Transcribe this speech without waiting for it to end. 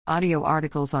Audio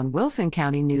articles on Wilson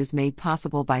County News made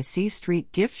possible by C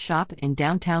Street Gift Shop in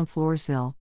downtown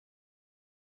Floresville.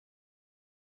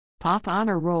 Poth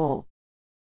Honor Roll.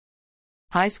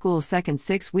 High School Second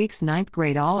 6 Weeks 9th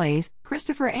Grade All A's,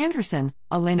 Christopher Anderson,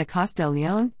 Elena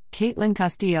Castellón, Caitlin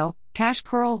Castillo, Cash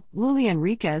Curl, Lily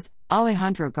Enriquez,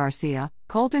 Alejandro Garcia,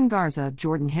 Colton Garza,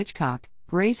 Jordan Hitchcock,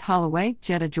 Grace Holloway,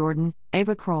 Jetta Jordan,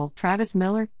 Ava Kroll, Travis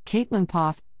Miller, Caitlin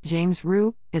Poth, James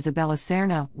Rue, Isabella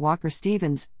Serna, Walker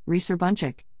Stevens, Reeser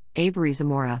Bunchik, Avery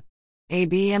Zamora,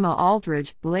 A.B. Emma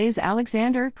Aldridge, Blaze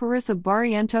Alexander, Carissa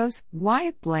Barrientos,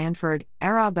 Wyatt Blandford,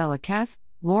 Arabella Kess,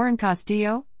 Lauren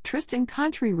Castillo, Tristan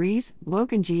Country Rees,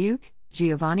 Logan Giuc,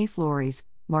 Giovanni Flores,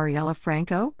 Mariella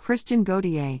Franco, Christian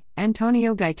Gaudier,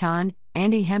 Antonio Gaitan,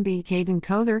 Andy Hemby, Caden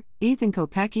Cother, Ethan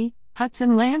Kopecki,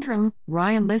 Hudson Landrum,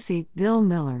 Ryan Lissy, Bill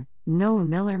Miller, Noah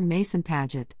Miller, Mason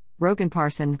Paget, Rogan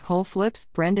Parson, Cole Flips,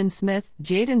 Brendan Smith,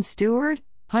 Jaden Stewart,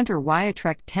 Hunter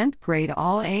Wyatrek 10th grade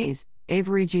All A's,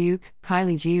 Avery Giuc,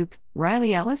 Kylie Giuc,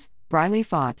 Riley Ellis, Briley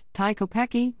Fott, Ty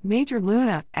Kopecki, Major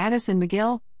Luna, Addison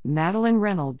McGill, Madeline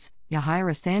Reynolds,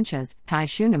 Yahira Sanchez, Ty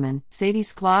Schuneman, Sadie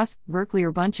Skloss, Berkeley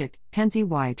Bunchik, Kenzie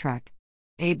Wyatrek,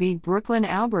 A.B. Brooklyn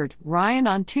Albert, Ryan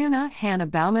Antuna, Hannah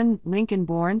Bauman, Lincoln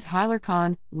Bourne, Tyler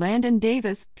Kahn, Landon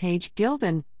Davis, Paige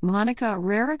Gilden, Monica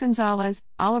Herrera Gonzalez,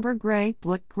 Oliver Gray,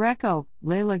 Blick Greco,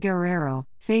 Layla Guerrero,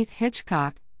 Faith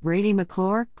Hitchcock, Brady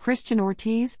McClure, Christian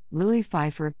Ortiz, Lily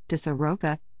Pfeiffer, Dessa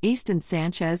Roca, Easton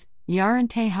Sanchez, Yaron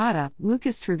Tejada,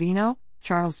 Lucas Trevino,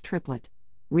 Charles Triplett,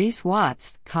 Reese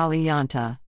Watts, Kali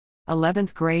Yanta.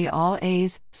 11th grade All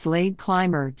A's, Slade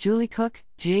Clymer, Julie Cook,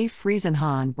 Jay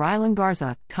Friesenhahn, Rylan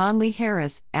Garza, Conley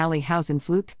Harris, Allie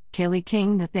Hausenfluke, Kaylee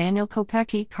King, Nathaniel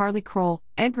Kopecki, Carly Kroll,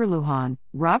 Edgar Lujan,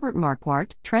 Robert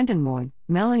Marquardt, Trenton Moy,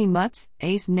 Melanie Mutz,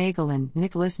 Ace Nagelin,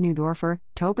 Nicholas Newdorfer,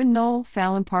 Tobin Knoll,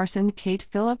 Fallon Parson, Kate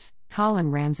Phillips,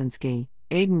 Colin Ramzinski,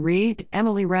 Aiden Reed,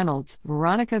 Emily Reynolds,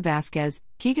 Veronica Vasquez,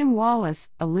 Keegan Wallace,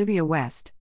 Olivia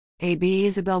West, A.B.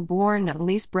 Isabel Bourne,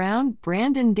 Elise Brown,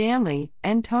 Brandon Danley,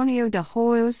 Antonio de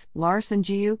Hoyos, Larson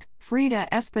Giuc, Frida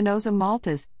Espinoza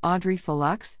Maltas, Audrey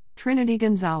Felux, Trinity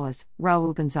Gonzalez,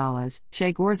 Raul Gonzalez,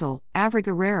 Shay Gorzel, Avri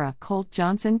Guerrera, Colt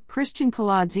Johnson, Christian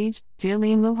Koladzij,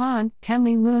 Jaylene Lujan,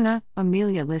 Kenley Luna,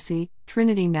 Amelia Lissy,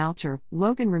 Trinity Malcher,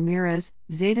 Logan Ramirez,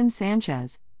 Zayden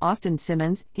Sanchez, Austin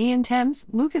Simmons, Ian Thames,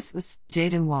 Lucas Vs,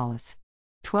 Jaden Wallace.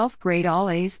 12th grade All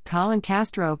A's, Colin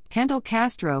Castro, Kendall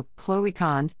Castro, Chloe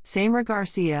Kahn, Samra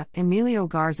Garcia, Emilio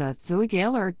Garza, Zoe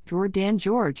Gaylor, Jordan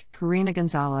George, Karina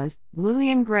Gonzalez,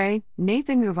 Lillian Gray,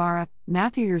 Nathan Guevara,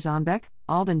 Matthew Yerzonbeck,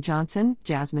 Alden Johnson,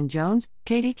 Jasmine Jones,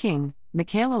 Katie King,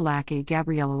 Michaela Lackey,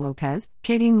 Gabriela Lopez,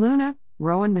 Katie Luna,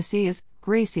 Rowan Macias,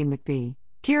 Gracie McBee,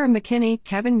 Kira McKinney,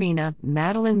 Kevin Mina,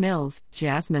 Madeline Mills,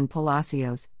 Jasmine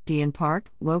Palacios, Dean Park,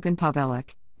 Logan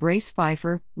Pavelik, Brace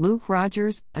Pfeiffer, Luke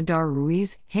Rogers, Adar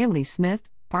Ruiz, Haley Smith,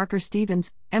 Parker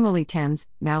Stevens, Emily Thames,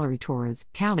 Mallory Torres,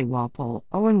 Callie Walpole,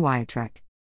 Owen Wyatrek,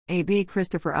 A.B.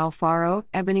 Christopher Alfaro,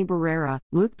 Ebony Barrera,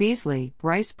 Luke Beasley,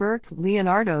 Bryce Burke,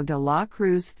 Leonardo de la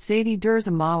Cruz, Sadie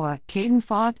Durzamawa, Caden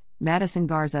Fott, Madison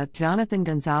Garza, Jonathan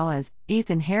Gonzalez,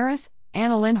 Ethan Harris,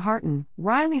 Annalyn Harton,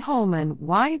 Riley Holman,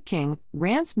 Wyatt King,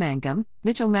 Rance Mangum,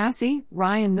 Mitchell Massey,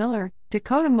 Ryan Miller,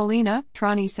 Dakota Molina,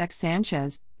 Trani Sex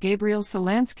Sanchez, Gabriel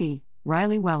Solansky,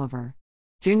 Riley Welliver.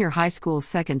 Junior High School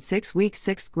Second 6 Week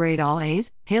 6th grade All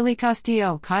A's, Haley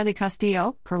Castillo, Kylie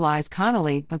Castillo, Carlise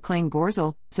Connolly, McLean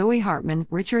Gorzel, Zoe Hartman,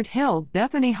 Richard Hill,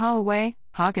 Bethany Holloway,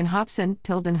 Hagen Hobson,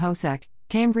 Tilden Hosek,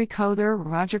 Cambry Cother,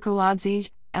 Roger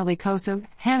Koladzij, Ellie Kosov,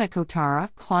 Hannah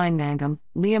Kotara, Klein Mangum,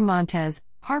 Liam Montez,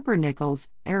 Harper Nichols,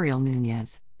 Ariel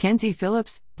Nunez, Kenzie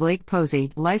Phillips, Blake Posey,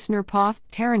 Leisner Poth,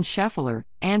 Taryn Scheffler,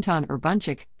 Anton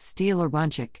Urbunchik, Steele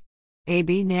Urbunchik,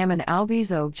 A.B. Naman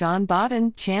Alvizo, John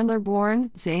Bodden, Chandler Bourne,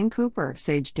 Zane Cooper,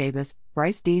 Sage Davis,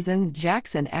 Bryce Deason,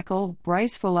 Jackson Eckel,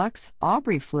 Bryce Felux,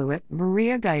 Aubrey Fluitt,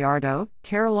 Maria Gallardo,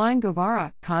 Caroline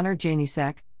Guevara, Connor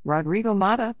Janisek, Rodrigo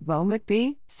Mata, Bo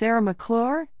McBee, Sarah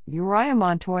McClure, Uriah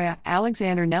Montoya,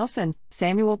 Alexander Nelson,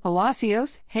 Samuel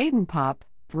Palacios, Hayden Pop,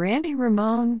 Brandy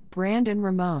Ramon, Brandon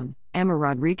Ramon, Emma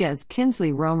Rodriguez,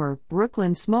 Kinsley Romer,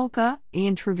 Brooklyn Smolka,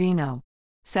 Ian Trevino.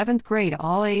 7th grade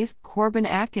All A's, Corbin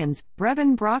Atkins,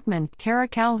 Brevin Brockman, Kara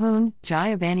Calhoun,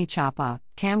 Jayavani Chapa,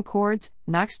 Cam Cords,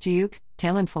 Knox Giuc,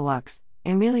 Talon Felux,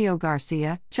 Emilio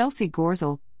Garcia, Chelsea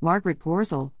Gorzel, Margaret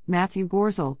Gorzel, Matthew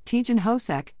Gorzel, Tejan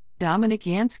Hosek, Dominic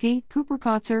Yansky, Cooper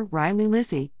Kotzer, Riley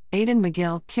Lissy, Aidan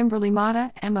McGill, Kimberly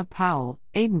Mata, Emma Powell,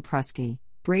 Aidan Prusky,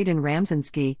 Braden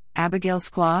Ramzinski, Abigail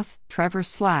Skloss, Trevor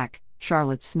Slack,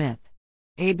 Charlotte Smith.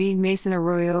 A.B. Mason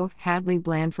Arroyo, Hadley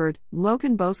Blandford,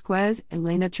 Logan Bosquez,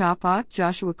 Elena Chapa,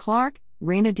 Joshua Clark,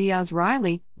 Reina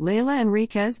Diaz-Riley, Leila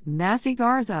Enriquez, Massey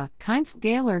Garza, Keinz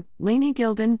Gaylor, Lainey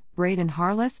Gilden, Braden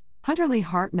Harless, Hunter Lee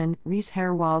Hartman, Reese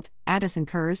Herwald, Addison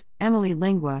Kurz, Emily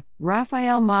Lingua,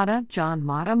 Rafael Mata, John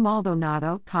Mata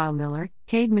Maldonado, Kyle Miller,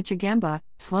 Cade Michigemba,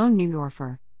 Sloan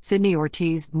Neudorfer, Sydney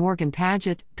Ortiz, Morgan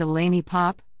Paget, Delaney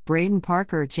Pop, Braden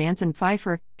Parker, Jansen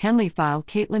Pfeiffer, Henley File,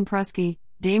 Caitlin Prusky,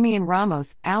 Damian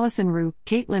Ramos, Allison Rue,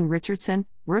 Caitlin Richardson,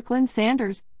 Brooklyn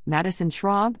Sanders, Madison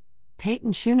Schraub,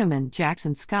 Peyton Schuneman,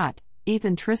 Jackson Scott,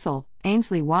 Ethan Trissell,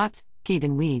 Ainsley Watts,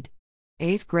 Keaton Weed.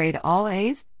 8th grade All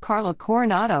A's, Carla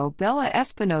Coronado, Bella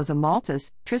Espinoza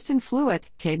Maltas, Tristan Fluitt,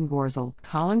 Caden Gorzel,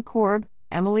 Colin Korb,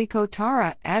 Emily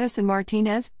Kotara, Addison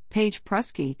Martinez, Paige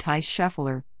Prusky, Tice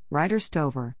Scheffler, Ryder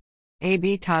Stover.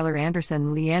 A.B. Tyler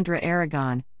Anderson, Leandra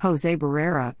Aragon, Jose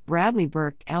Barrera, Bradley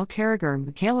Burke, El Carragher,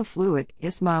 Michaela Fluitt,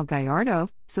 Ismael Gallardo,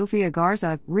 Sofia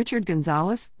Garza, Richard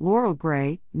Gonzalez, Laurel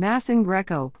Gray, Masson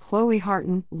Greco, Chloe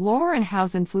Harton, Lauren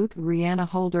Hausenfluke, Rihanna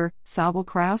Holder, Sabel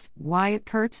Kraus, Wyatt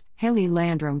Kurtz, Haley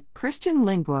Landrum, Christian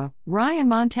Lingua, Ryan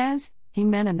Montez,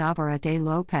 Jimena Navarra de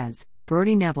Lopez,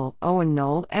 Brody Neville, Owen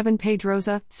Knoll, Evan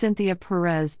Pedroza, Cynthia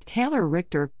Perez, Taylor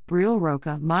Richter, Briel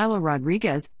Roca, Milo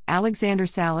Rodriguez, Alexander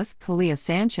Salas, Kalia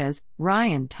Sanchez,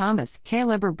 Ryan Thomas,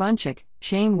 Caleb Bunchik,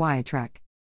 Shane Wyatrek.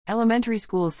 Elementary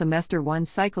School Semester 1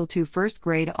 Cycle 2 1st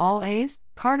Grade All A's,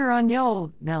 Carter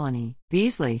Onyol, Melanie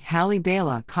Beasley, Hallie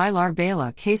Bela, Kylar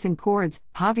Bela, Kason Cords,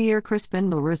 Javier Crispin,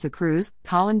 Larissa Cruz,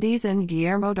 Colin Deason,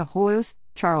 Guillermo de Hoyos,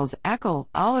 Charles Eckel,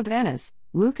 Olive Ennis,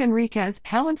 Luke Enriquez,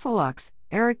 Helen Fulux,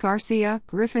 Eric Garcia,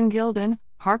 Griffin Gilden,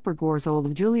 Harper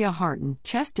Gorzold, Julia Harton,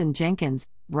 Cheston Jenkins,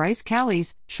 Bryce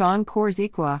Callies, Sean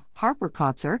Korziqua, Harper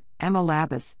Kotzer, Emma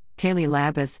Labus, Kaylee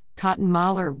Labus, Cotton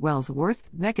Mahler, Wellsworth,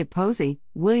 Beckett Posey,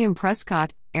 William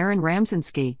Prescott, Aaron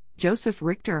Ramsinski, Joseph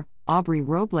Richter, Aubrey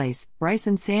Robles,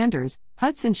 Bryson Sanders,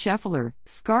 Hudson Scheffler,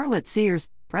 Scarlett Sears,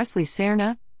 Presley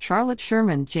Serna, Charlotte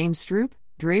Sherman, James Stroop,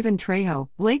 Draven Trejo,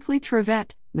 Blakely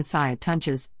Trevette, Messiah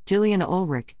Tunches, Jillian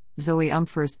Ulrich, Zoe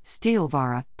Umfers, Steele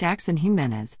Vara, Daxon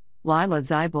Jimenez, Lila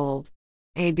Zeibold.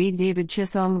 A.B. David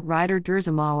Chisholm, Ryder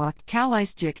Durzamawa, Cal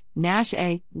Isjik, Nash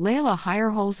A., Layla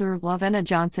Heyerholzer, Lavena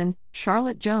Johnson,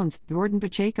 Charlotte Jones, Jordan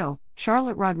Pacheco,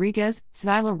 Charlotte Rodriguez,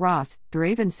 Zyla Ross,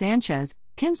 Draven Sanchez,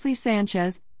 Kinsley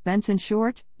Sanchez, Benson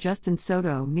Short, Justin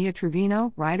Soto, Mia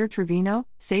Trevino, Ryder Trevino,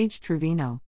 Sage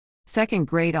Trevino. 2nd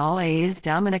grade All A's,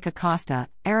 Dominic Acosta,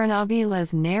 Aaron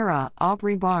Aviles Nera,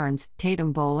 Aubrey Barnes,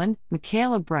 Tatum Boland,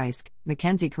 Michaela Brysk,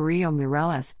 Mackenzie Carrillo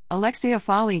Mireles, Alexia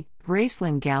Folly,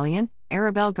 Gracelyn Gallion,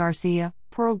 Arabelle Garcia,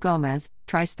 Pearl Gomez,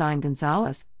 Tristan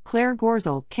Gonzalez, Claire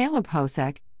Gorzel, Caleb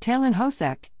Hosek, Talon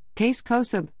Hosek, Case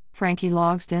Kosub, Frankie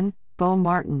Logston, Bo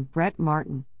Martin, Brett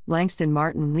Martin, Langston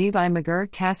Martin, Levi McGurr,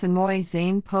 Casson Moy,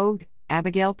 Zane Pogue,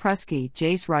 Abigail Prusky,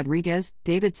 Jace Rodriguez,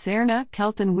 David Serna,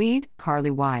 Kelton Weed, Carly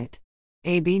Wyatt.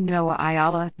 A.B. Noah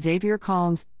Ayala, Xavier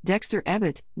Combs, Dexter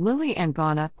Ebbett, Lily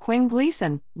Angana, Quinn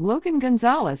Gleason, Logan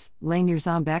Gonzalez, Lanier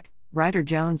Zombeck, Ryder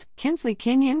Jones, Kinsley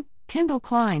Kenyon, Kendall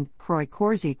Klein, Croy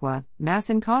Korziqua,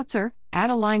 Masson Kotzer,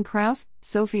 Adeline Kraus,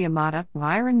 Sophia Mata,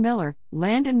 Myron Miller,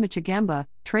 Landon Michigemba,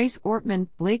 Trace Ortman,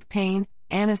 Blake Payne,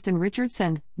 Aniston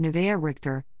Richardson, Nevea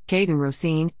Richter, Caden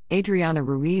Rosine, Adriana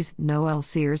Ruiz, Noel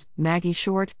Sears, Maggie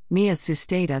Short, Mia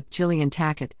Sustata, Jillian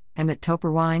Tackett, Emmett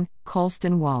Toperwine,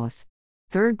 Colston Wallace.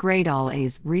 3rd grade All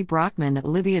A's, Ree Brockman,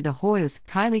 Olivia De Hoyos,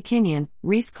 Kylie Kenyon,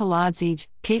 Reese Kaladzij,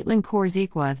 Caitlin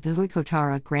Korziqua, Vivi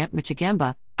Kotara, Grant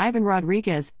Michigemba, Ivan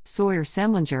Rodriguez, Sawyer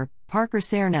Semlinger, Parker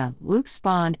Serna, Luke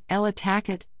Spond, Ella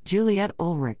Tackett, Juliette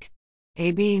Ulrich.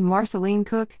 A.B. Marceline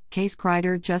Cook, Case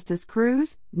Kreider, Justice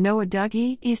Cruz, Noah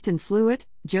Dougie, Easton Fluitt,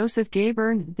 Joseph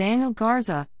Gabern, Daniel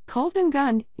Garza, Colton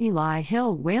Gunn, Eli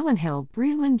Hill, Waylon Hill,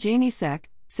 Breland Janisek,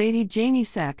 Sadie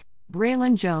Janisek,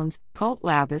 Braylon Jones, Colt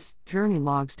Labus, Journey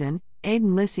Logston,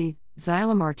 Aiden Lissy,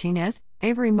 Zyla Martinez,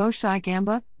 Avery Moshai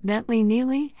Gamba, Bentley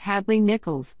Neely, Hadley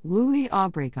Nichols, Louis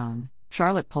Obregon,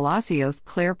 Charlotte Palacios,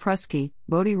 Claire Prusky,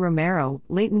 Bodie Romero,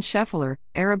 Leighton Scheffler,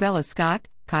 Arabella Scott,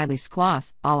 Kylie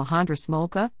Skloss, Alejandra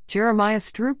Smolka, Jeremiah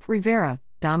Stroop Rivera,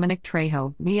 Dominic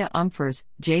Trejo, Mia Umfers,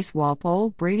 Jace Walpole,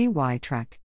 Brady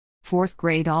Wytrek. 4th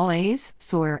grade All A's,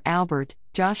 Sawyer Albert,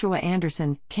 Joshua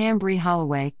Anderson, Cambry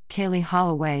Holloway, Kaylee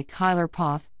Holloway, Kyler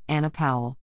Poth, Anna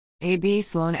Powell. A.B.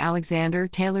 Sloan Alexander,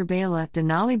 Taylor Bela,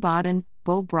 Denali Bodden,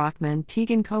 Bo Brockman,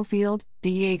 Tegan Cofield,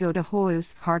 Diego De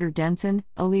Hoyos, Carter Denson,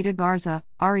 Alita Garza,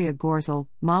 Aria Gorzel,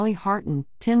 Molly Harton,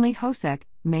 Tinley Hosek,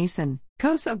 Mason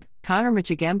Kosub, Connor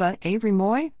Michigemba, Avery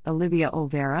Moy, Olivia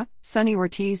Olvera, Sonny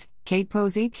Ortiz, Kate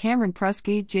Posey, Cameron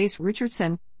Prusky, Jace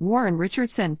Richardson, Warren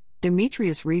Richardson,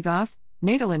 Demetrius Rivas,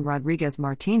 Nadalyn Rodriguez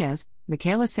Martinez,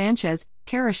 Michaela Sanchez,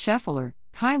 Kara Scheffler,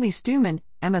 Kylie Stuman,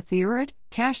 Emma Theoret,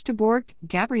 Cash DeBorg,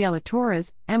 Gabriela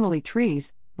Torres, Emily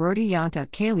Trees, Brody Yanta,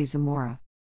 Kaylee Zamora.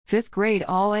 5th grade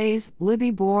All A's,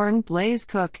 Libby Bourne, Blaze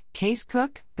Cook, Case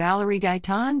Cook, Valerie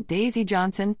Gaitan, Daisy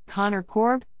Johnson, Connor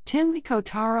Korb, Tinley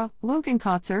Kotara, Logan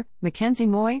Kotzer, Mackenzie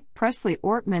Moy, Presley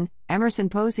Ortman, Emerson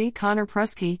Posey, Connor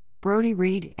Prusky, Brody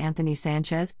Reed, Anthony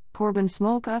Sanchez, Corbin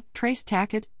Smolka, Trace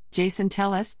Tackett, Jason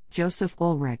Telles, Joseph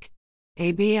Ulrich.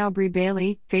 A.B. Aubrey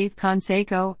Bailey, Faith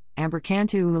Conseco, Amber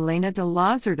Cantu, Elena de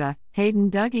Lazarda, Hayden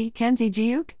Dougie, Kenzie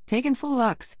Giuk, Tegan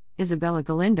Fulux, Isabella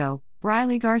Galindo,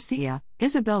 Briley Garcia,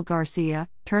 Isabel Garcia,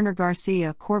 Turner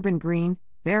Garcia, Corbin Green,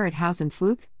 Barrett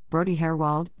Hausen-Fluke, Brody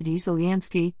Herwald, Diesel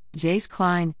Yansky, Jace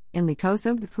Klein, Inley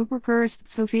Kosub, Cooper Kurz,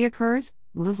 Sophia Kurz,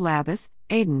 Liv Labus,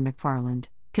 Aidan McFarland,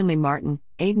 Kinley Martin,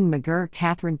 Aidan McGurr,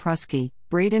 Catherine Prusky,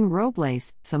 Braden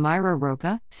Robles, Samira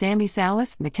Roca, Sammy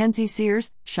Salas, Mackenzie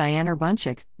Sears, Cheyenne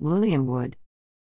Bunchick, Lillian Wood,